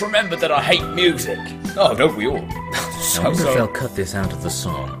 I just remembered that I hate music. Oh, don't we all? I wonder if they'll cut this out of the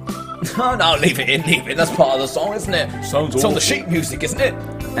song. Oh, no, leave it in, leave it. That's part of the song, isn't it? Sounds It's on awful. the sheet music, isn't it?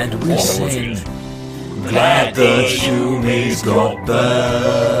 And we Awesome, sing, wasn't glad the Humies got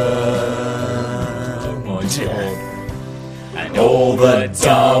burned. My God. And All the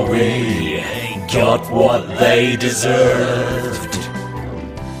Darwin got what they deserved.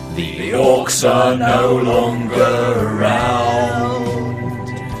 The orcs are no longer around.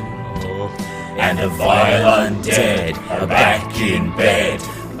 And the vile undead are back in bed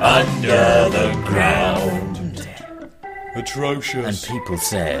under the ground. atrocious. And people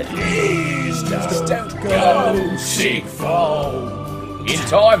said, Please don't go, sick foe. In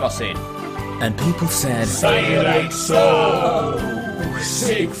time, I said. and people said, Say it ain't so,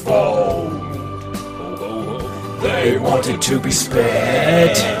 sick foe. They wanted to be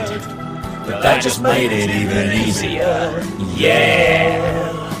spared, but that just made it even easier. Yeah.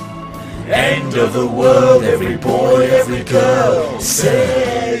 End of the world, every boy, every girl,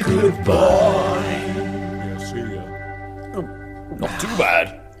 say goodbye. Yeah, see ya. Not too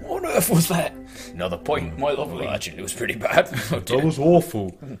bad. what on earth was that? Another point, my lovely. Well, actually, it was pretty bad. That was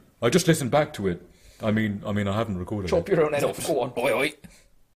awful. I just listened back to it. I mean, I haven't recorded Chop it. your own head off. Go on. Oi, oi.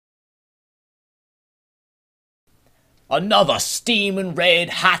 Another steaming red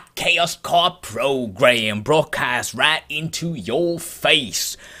hot Chaos Card program broadcast right into your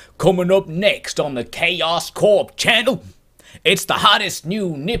face. Coming up next on the Chaos Corp channel, it's the hottest new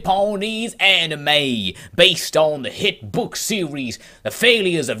Nipponese anime based on the hit book series The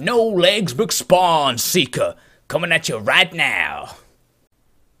Failures of No Legs But Spawn Seeker. Coming at you right now.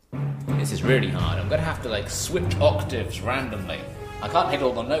 This is really hard. I'm gonna have to like switch octaves randomly. I can't hit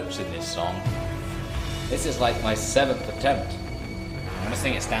all the notes in this song. This is like my 7th attempt. I'm gonna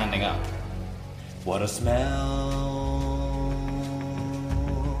sing it standing up. What a smell,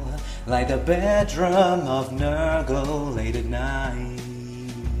 like the bedroom of Nurgle late at night.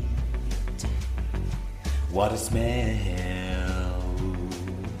 What a smell,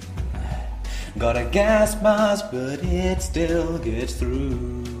 got a gas mask but it still gets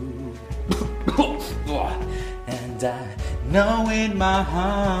through. And I know in my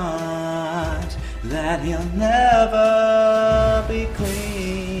heart that he'll never be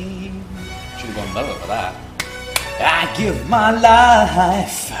clean. Should've gone lower for that. I give my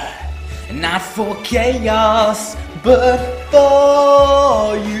life, not for chaos, but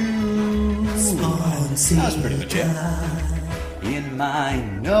for you. That was pretty legit. In my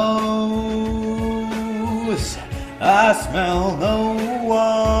nose, I smell no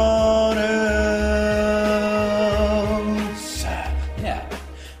one else. Yeah.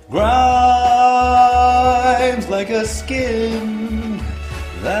 Grimes like a skin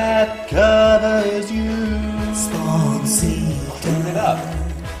that covers you. Turn it up.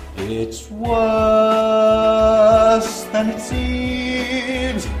 It's worse than it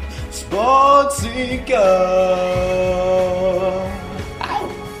seems. Sportseeker. Ow.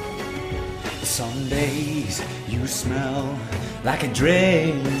 Some days you smell like a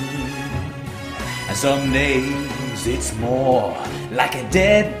drain, and some days it's more like a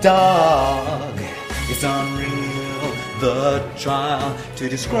dead dog. It's unreal, the trial to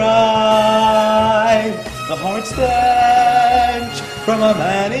describe the horrid stench from a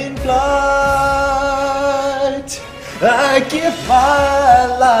man in flight. I give my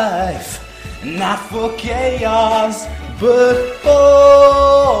life, not for chaos, but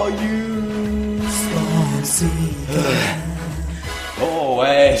for you.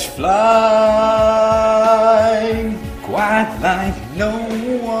 Always flying, quite like no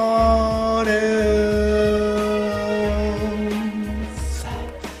one else.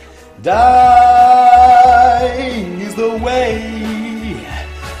 Dying is the way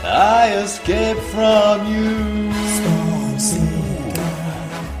I escape from you.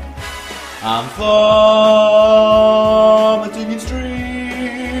 I'm vomiting in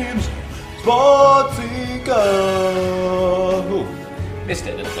streams, Sportseeker. Missed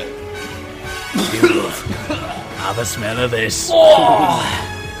it a little bit. Have a smell of this.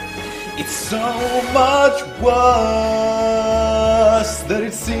 It's so much worse than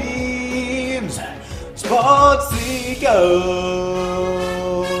it seems, Sportseeker.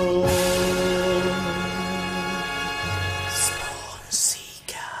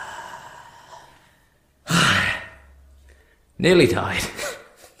 Nearly died.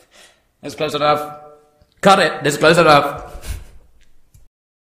 That's close enough. Cut it. That's close enough.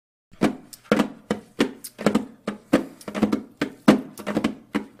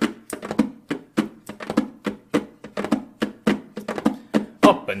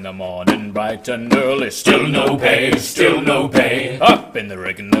 Up in the morning, bright and early, still no pay, still no pay. Up in the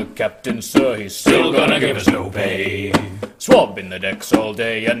rigging, the captain, sir, he's still gonna give us no pay. Swabbing the decks all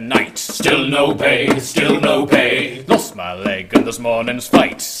day and night, still no pay, still no pay. Lost my leg in this morning's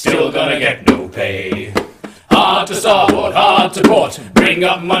fight, still gonna get no pay. Hard to starboard, hard to port, bring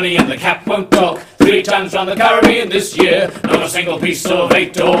up money and the cap won't talk. 3 times round the Caribbean this year, not a single piece of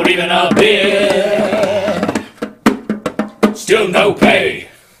 8 or even a beer. Still no pay.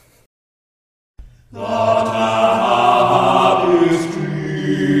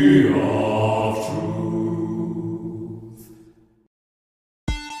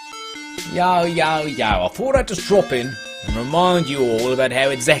 Yo, yo, yo. I thought I'd just drop in, and remind you all about how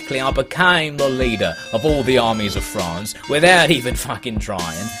exactly I became the leader of all the armies of France without even fucking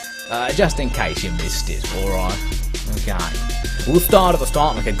trying. Just in case you missed it, alright? Okay. We'll start at the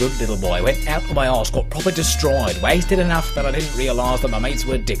start like a good little boy. Went out of my arse, got proper destroyed. Wasted enough that I didn't realise that my mates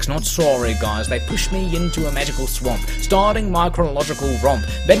were dicks. Not sorry, guys. They pushed me into a magical swamp, starting my chronological romp.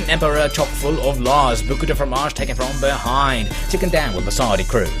 Then an emperor chock full of lies. Book of fromage taken from behind. Chicken down with the Sardi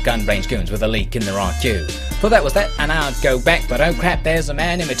crew. Gun range goons with a leak in their IQ. So that was that, and I'd go back, but oh crap, there's a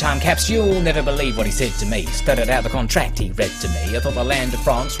man in my time capsule. Never believe what he said to me. Stuttered out the contract he read to me. I thought the land of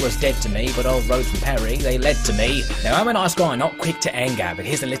France was dead to me, but old roads from Paris, they led to me. Now I'm a nice guy, not quick to anger, but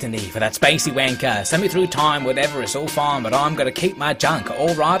here's a litany for that spacey wanker. Send me through time, whatever, it's all fine, but I'm gonna keep my junk,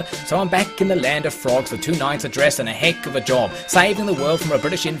 alright? So I'm back in the land of frogs with 2 nights of dress and a heck of a job, saving the world from a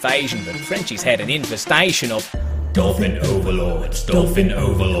British invasion, but Frenchies had an infestation of Dolphin overlords, dolphin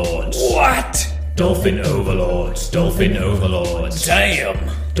overlords. what? Dolphin overlords, dolphin overlords. Damn!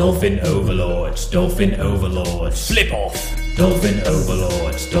 Dolphin overlords, dolphin overlords. Flip off! Dolphin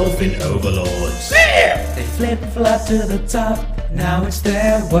overlords, dolphin overlords. They flip-flop to the top, now it's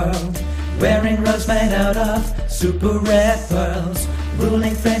their world. Wearing robes made out of super red pearls.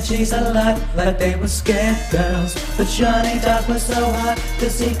 Ruling Frenchies a lot like they were scared girls. But Johnny Depp was so hot, the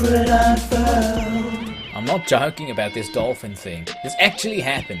secret unfurled. I'm not joking about this dolphin thing. This actually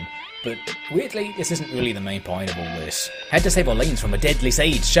happened. But weirdly, this isn't really the main point of all this. Had to save Orleans from a deadly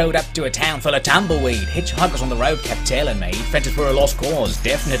siege, showed up to a town full of tumbleweed. Hitchhikers on the road kept telling me Frenchies were a lost cause,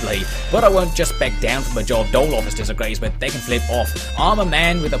 definitely. But I won't just back down from a job Dole office disagrees with, they can flip off. I'm a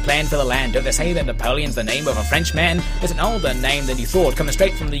man with a plan for the land. Don't they say that Napoleon's the name of a Frenchman? It's an older name than you thought, coming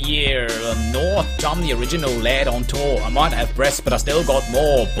straight from the year North. I'm the original lad on tour. I might have breasts, but I still got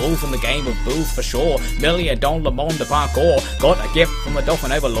more. Bull from the game of booth for sure. Million dans le monde de parkour. Got a gift from the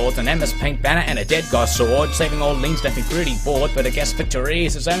dolphin overlords, an MS paint banner and a dead guy's sword. Saving Orleans left me pretty bored, but I guess victory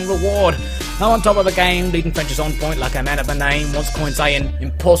is its own reward. I'm on top of the game, leading Frenchies on point like a man of a name. Once coin saying,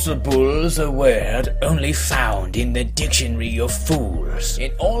 impossible's a word only found in the dictionary of fools.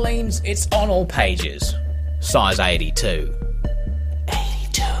 In Orleans, it's on all pages. Size 82.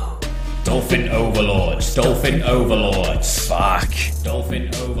 82. Dolphin overlords, dolphin overlords. Fuck.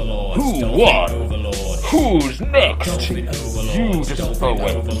 Dolphin overlords, Who dolphin won? overlords. Who's next? Dolphin overlords, You just dolphin throw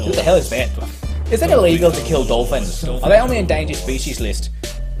it. overlords. Who the hell is that? Is it illegal to kill dolphins? Are they on the endangered species list?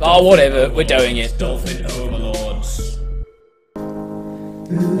 Oh, whatever, we're doing it. Dolphin overlords.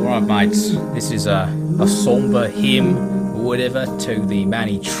 Alright mates, this is a somber hymn, or whatever, to the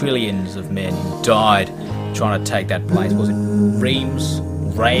many trillions of men who died trying to take that place. Was it Reims?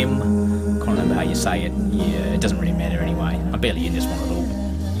 Rame? Can't remember how you say it. Yeah, it doesn't really matter anyway. I'm barely in this one at all.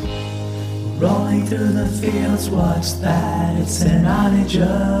 Rolling through the fields, what's that? It's an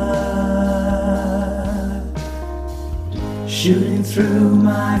onager. Shooting through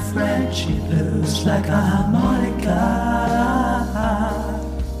my Frenchy blues like a harmonica.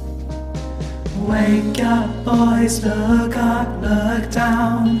 Wake up boys, look up, look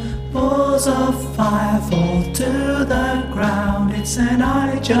down. Balls of fire fall to the ground. It's an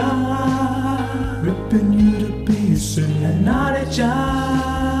onager, ripping you to pieces. An onager.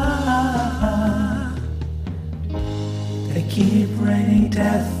 They keep raining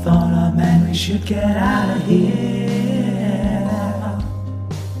death on our men, we should get out of here.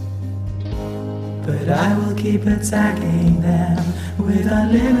 But I will keep attacking them with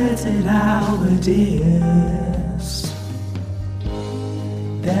unlimited halberdiers.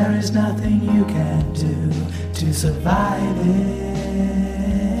 There is nothing you can do to survive it.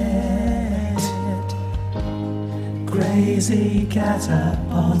 Crazy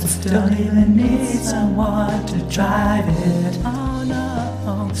catapults don't even need someone to drive it. Oh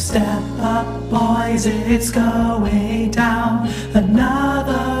no, step up boys, it's going down.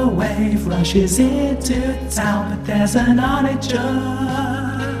 Another wave rushes into town, but there's an onager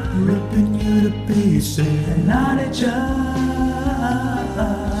ripping you to pieces. An onager.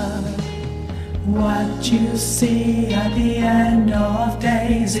 What you see at the end of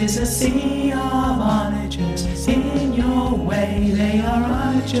days is a sea of onagers. In your way, they are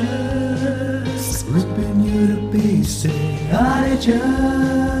onagers, ripping you to pieces.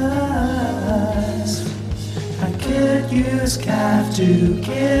 Onagers. I could use calf to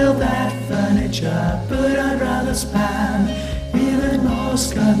kill that furniture, but I'd rather spam even more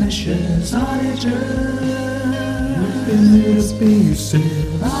skirmishers. Onagers, ripping you to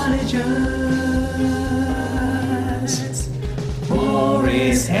pieces. Onagers. War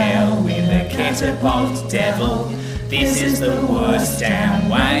is hell with a catapult devil. This is the worst damn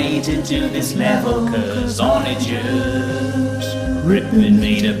way to do this level, 'cause onagers ripping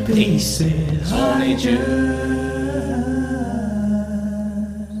me to pieces. Onagers.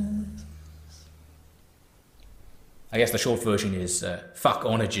 I guess the short version is fuck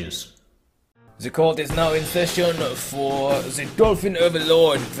oranges. The court is now in session for the Dolphin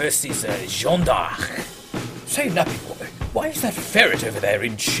Overlord versus Jeanne d'Arc. Say, Nappy Boy, why is that ferret over there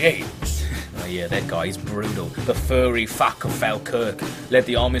in chains? Oh yeah, that guy is brutal. The furry fuck of Falkirk. Led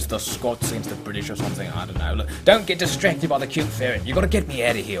the armies of the Scots against the British or something, I don't know. Look, don't get distracted by the cute ferret. You gotta get me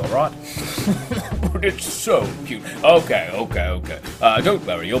out of here, alright? But it's so cute. Okay. Don't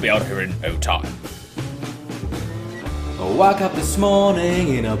worry, you'll be out of here in no time. I woke up this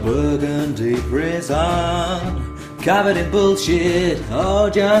morning in a burgundy prison, covered in bullshit, oh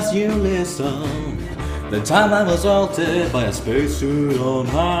just you listen. The timeline was altered by a spacesuit on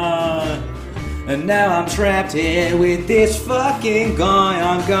high, and now I'm trapped here with this fucking guy.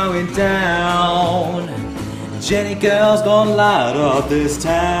 I'm going down. Jenny girl's gonna light up this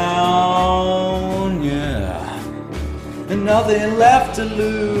town, yeah. And nothing left to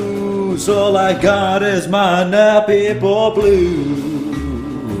lose. All I got is my nappy boy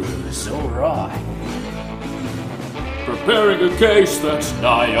blues. Alright. Preparing a case that's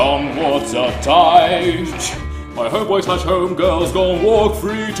nigh on watertight. My homeboy slash homegirl's gonna walk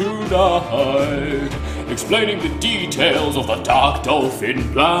free tonight, explaining the details of the Dark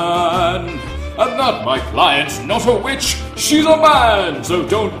Dolphin plan. And that my client's not a witch, she's a man, so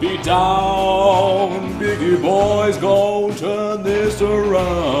don't be down. Biggie boy's gonna turn this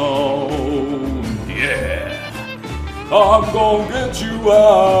around, yeah. I'm gonna get you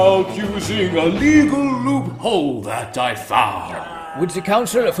out using a legal loophole that I found. Would the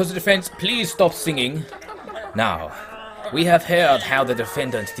counsel for the defense please stop singing? Now, we have heard how the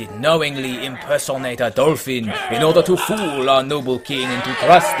defendant did knowingly impersonate a dolphin in order to fool our noble king into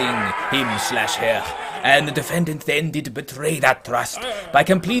trusting him/her. And the defendant then did betray that trust by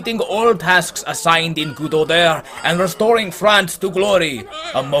completing all tasks assigned in good order and restoring France to glory.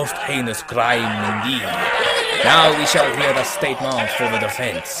 A most heinous crime indeed. Now we shall hear the statement for the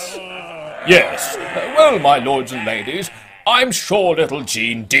defense. Yes, well, my lords and ladies, I'm sure little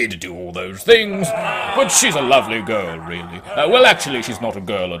Jean did do all those things, but she's a lovely girl, really. Well, actually, she's not a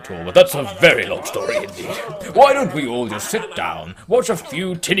girl at all, but that's a very long story indeed. Why don't we all just sit down, watch a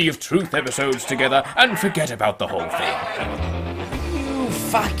few Tinny of Truth episodes together, and forget about the whole thing? You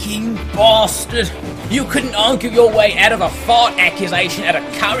fucking bastard! You couldn't argue your way out of a fart accusation at a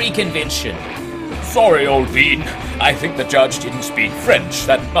curry convention. Sorry, old bean. I think the judge didn't speak French.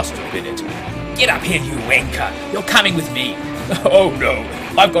 That must have been it. Get up here, you wanker! You're coming with me! Oh no,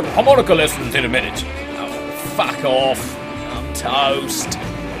 I've got harmonica lessons in a minute. Oh, fuck off. I'm toast.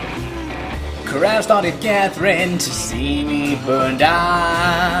 Crowd started gathering to see me burned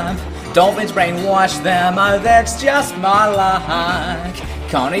up. Dolphins brainwash them, oh that's just my luck.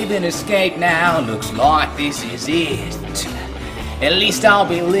 Can't even escape now, looks like this is it. At least I'll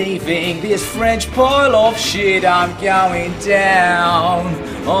be leaving this French pile of shit. I'm going down.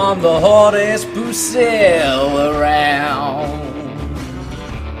 I'm the hottest pucelle around.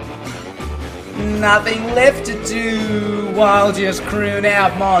 Nothing left to do, I'll just croon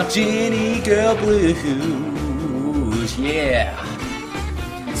out my Jenny girl blues, yeah.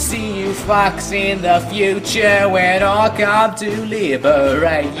 See you fucks in the future when I come to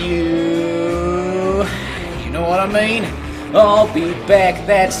liberate you. You know what I mean? I'll be back,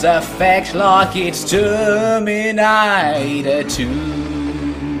 that's a fact, like it's Terminator 2.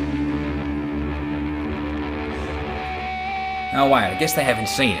 Oh wait, I guess they haven't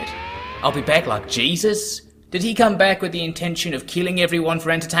seen it. I'll be back like Jesus? Did he come back with the intention of killing everyone for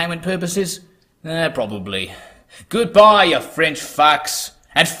entertainment purposes? Probably. Goodbye, you French fucks.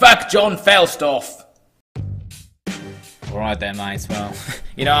 And fuck John Falstaff. Alright then, mates, well,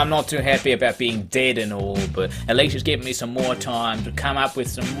 you know, I'm not too happy about being dead and all, but at least it's giving me some more time to come up with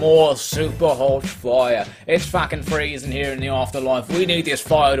some more super hot fire. It's fucking freezing here in the afterlife. We need this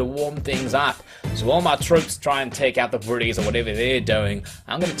fire to warm things up. So while my troops try and take out the British or whatever they're doing,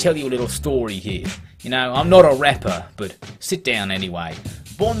 I'm going to tell you a little story here. You know, I'm not a rapper, but sit down anyway.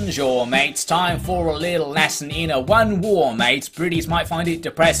 Bonjour, mates. Time for a little lesson in a one war, mates. British might find it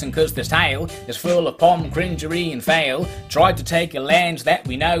depressing cause this tale is full of pomp, cringery and fail. Tried to take a land that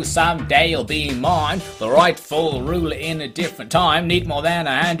we know someday'll be mine. The rightful ruler in a different time. Need more than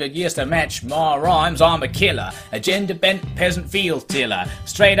 100 years to match my rhymes. I'm a killer, a gender-bent peasant field tiller.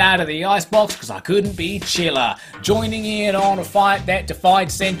 Straight out of the icebox cause I couldn't be chiller. Joining in on a fight that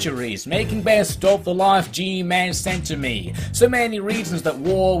defied centuries. Making best of the life G-Man sent to me. So many reasons that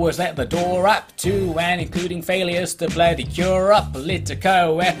war was at the door up to, and including failures to bloody cure up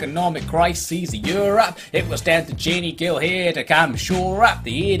politico-economic crises of Europe. It was down to Jenny Gill here to come shore up.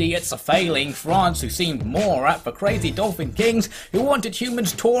 The idiots are failing France who seemed more up for crazy dolphin kings who wanted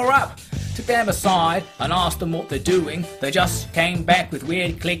humans tore up. To took them aside and asked them what they're doing. They just came back with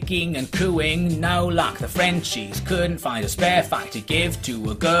weird clicking and cooing. No luck, the Frenchies couldn't find a spare fact to give to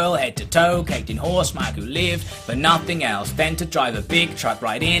a girl head to toe caked in horse muck who lived for nothing else than to drive a big truck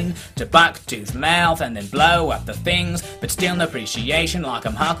right in to Bucktooth's mouth and then blow up the things. But still no appreciation, like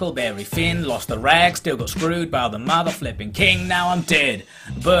I'm Huckleberry Finn. Lost the rag, still got screwed by the mother flipping king. Now I'm dead,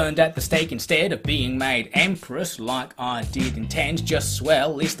 burned at the stake instead of being made empress like I did intend. Just swell,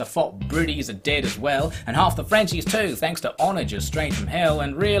 at least the fop Britties are dead as well, and half the Frenchies too, thanks to onagers straight from hell.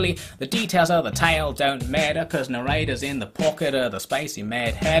 And really, the details of the tale don't matter, cause narrator's in the pocket of the spacey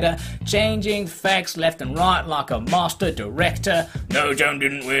mad hatter, changing facts left and right like a master director. No, Joan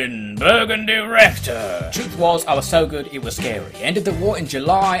didn't win, Burgundy wrecked her. Truth was, I was so good it was scary. Ended the war in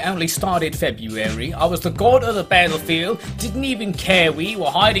July, only started February. I was the god of the battlefield, didn't even care we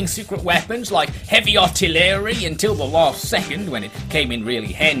were hiding secret weapons like heavy artillery until the last second when it came in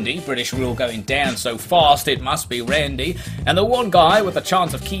really handy. British rule going down so fast it must be Randy. And the one guy with a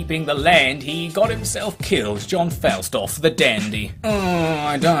chance of keeping the land, he got himself killed, John Falstaff the dandy. Oh,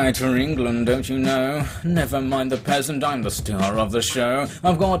 I died for England, don't you know? Never mind the peasant, I'm the star of the show.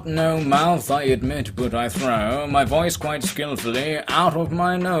 I've got no mouth, I admit, but I throw my voice quite skillfully out of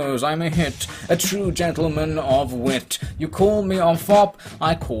my nose. I'm a hit, a true gentleman of wit. You call me a fop,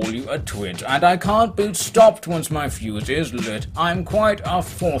 I call you a twit, and I can't be stopped once my fuse is lit. I'm quite a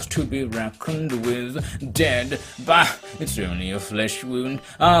force to be reckoned with. Dead, bah, it's only a flesh wound.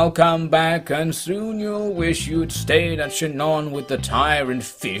 I'll come back and soon you'll wish you'd stayed at Chinon with the tyrant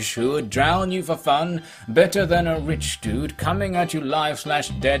fish who'd drown you for fun. Better than a rich dude coming at you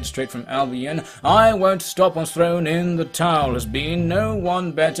live/dead straight from Albion. I won't stop once thrown in the towel has been. No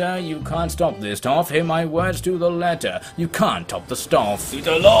one better, you can't stop this stuff. Hear my words to the letter, you can't top the stuff. To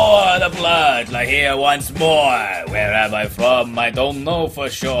the law of the blood, lie here once more. Where am I from? I don't know for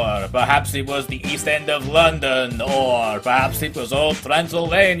sure. Perhaps it was the east end of London, or perhaps it was old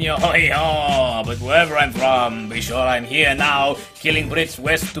Transylvania. But wherever I'm from, be sure I'm here now, killing Brits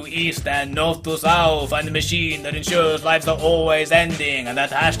west to east and north to south. And the machine that ensures lives are always ending, and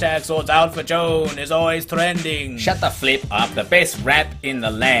that hashtag swords out for Joan is always trending. Shut the flip up, the best rap in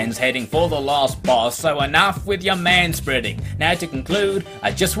the land's heading for the last boss, so enough with your man-spreading. Now to conclude,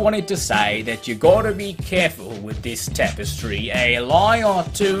 I just wanted to say that you gotta be careful with this tapestry. A lie or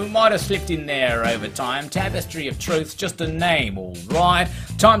two might have slipped in there over time. Tapestry of truth's just a name, alright.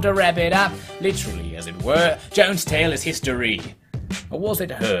 Time to wrap it up, literally as it were. Joan's tale is history. Or was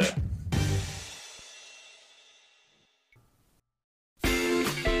it her?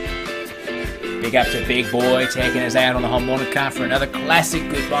 Big up to Big Boy taking us out on the harmonica for another classic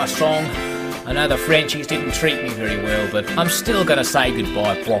goodbye song. I know the Frenchies didn't treat me very well, but I'm still gonna say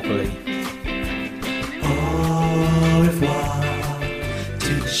goodbye properly. Au revoir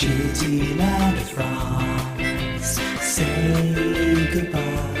to the shitty land of France. Say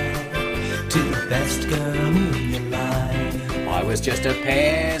goodbye to the best girl in your life. I was just a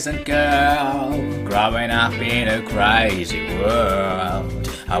peasant girl, growing up in a crazy world.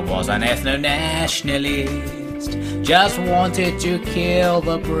 I was an ethno-nationalist, just wanted to kill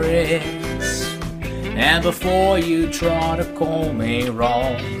the Brits. And before you try to call me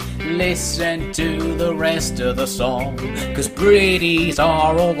wrong, listen to the rest of the song. Cause British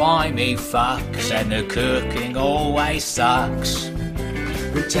are all limey fucks, and the cooking always sucks.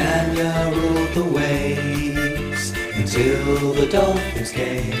 Britannia ruled the waves until the dolphins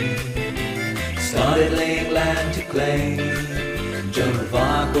came, started laying land to claim. Joan of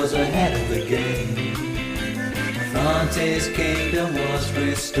Arc was ahead of the game. France's kingdom was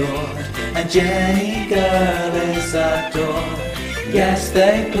restored, and Jenny Girl is adored. Yes,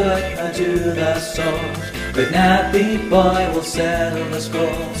 they put her to the sword, but Nappy Boy will settle the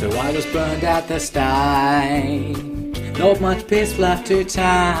score. So I was burned at the stake, not much piss left to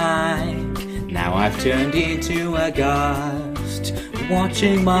take. Now I've turned into a ghost,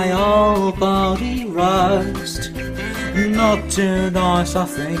 watching my old body roast. Not too nice, I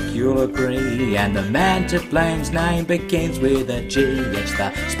think you'll agree. And the man to blame's name begins with a G. It's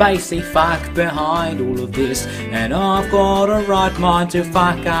the spacey fuck behind all of this, and I've got a right mind to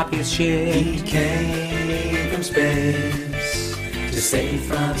fuck up his shit. He came from space to save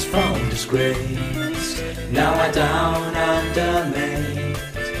France from disgrace. Now I down under mate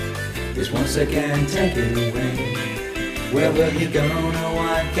is once again taken away. Where will you go? No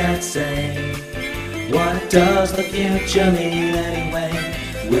one can say. What does the future mean anyway?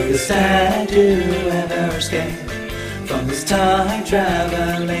 Will the sad do ever escape from this time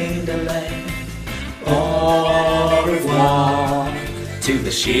traveling delay? Au revoir to the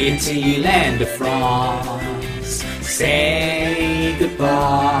shitty land of France. Say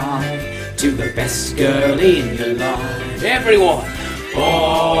goodbye to the best girl in your life. Everyone!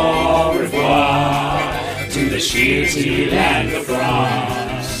 Au revoir to the shitty land of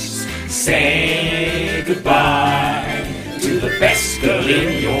France. Say goodbye to the best girl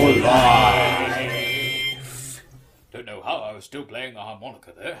in your life. Don't know how I was still playing the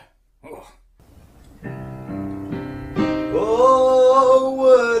harmonica there. Oh. Oh,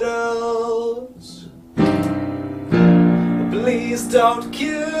 what else? Please don't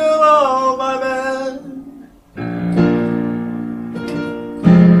kill all my men.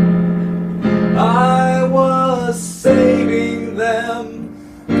 I was saving them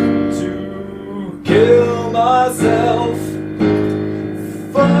to kill myself.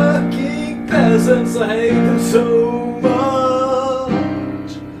 Fucking peasants, I hate them so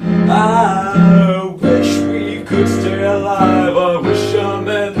much. I wish we could stay alive. I wish our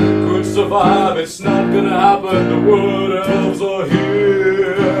men could survive. It's not gonna happen, the world